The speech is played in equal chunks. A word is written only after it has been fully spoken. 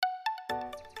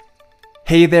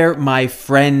Hey there, my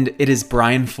friend. It is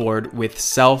Brian Ford with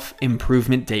Self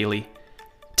Improvement Daily.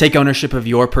 Take ownership of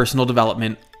your personal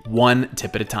development, one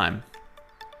tip at a time.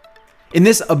 In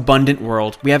this abundant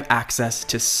world, we have access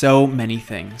to so many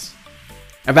things.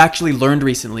 I've actually learned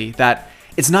recently that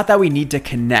it's not that we need to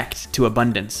connect to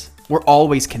abundance. We're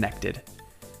always connected.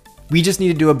 We just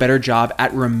need to do a better job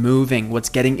at removing what's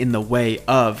getting in the way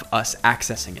of us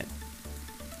accessing it.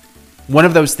 One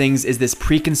of those things is this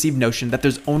preconceived notion that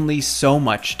there's only so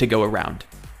much to go around.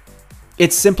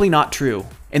 It's simply not true,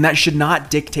 and that should not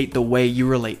dictate the way you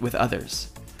relate with others.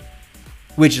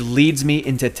 Which leads me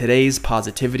into today's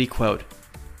positivity quote.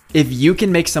 If you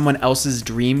can make someone else's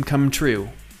dream come true,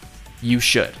 you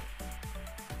should.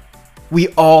 We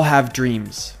all have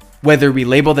dreams, whether we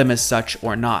label them as such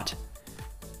or not.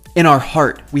 In our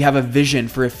heart, we have a vision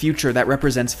for a future that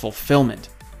represents fulfillment,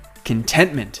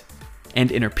 contentment, and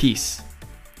inner peace.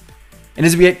 And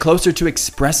as we get closer to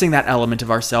expressing that element of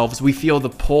ourselves, we feel the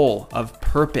pull of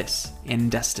purpose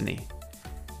and destiny.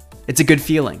 It's a good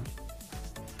feeling.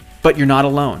 But you're not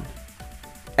alone.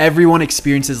 Everyone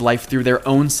experiences life through their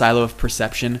own silo of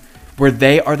perception, where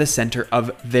they are the center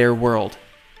of their world,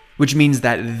 which means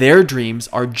that their dreams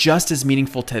are just as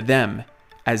meaningful to them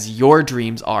as your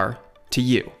dreams are to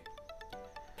you.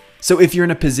 So if you're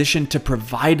in a position to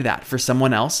provide that for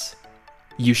someone else,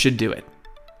 you should do it.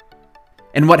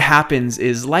 And what happens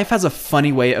is life has a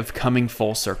funny way of coming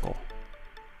full circle.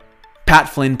 Pat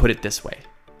Flynn put it this way: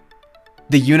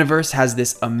 the universe has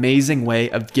this amazing way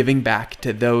of giving back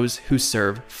to those who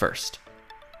serve first.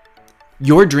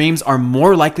 Your dreams are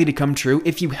more likely to come true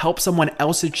if you help someone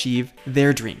else achieve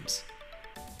their dreams.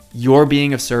 Your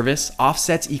being of service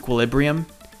offsets equilibrium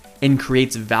and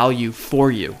creates value for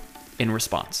you in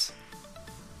response.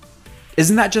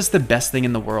 Isn't that just the best thing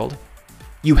in the world?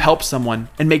 You help someone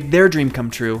and make their dream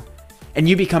come true, and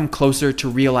you become closer to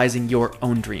realizing your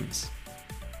own dreams.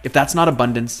 If that's not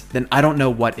abundance, then I don't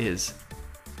know what is.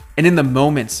 And in the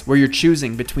moments where you're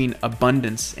choosing between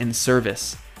abundance and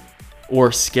service,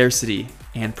 or scarcity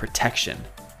and protection,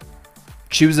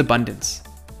 choose abundance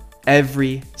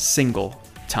every single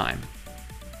time.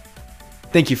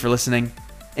 Thank you for listening,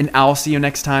 and I'll see you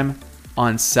next time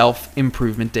on Self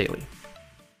Improvement Daily.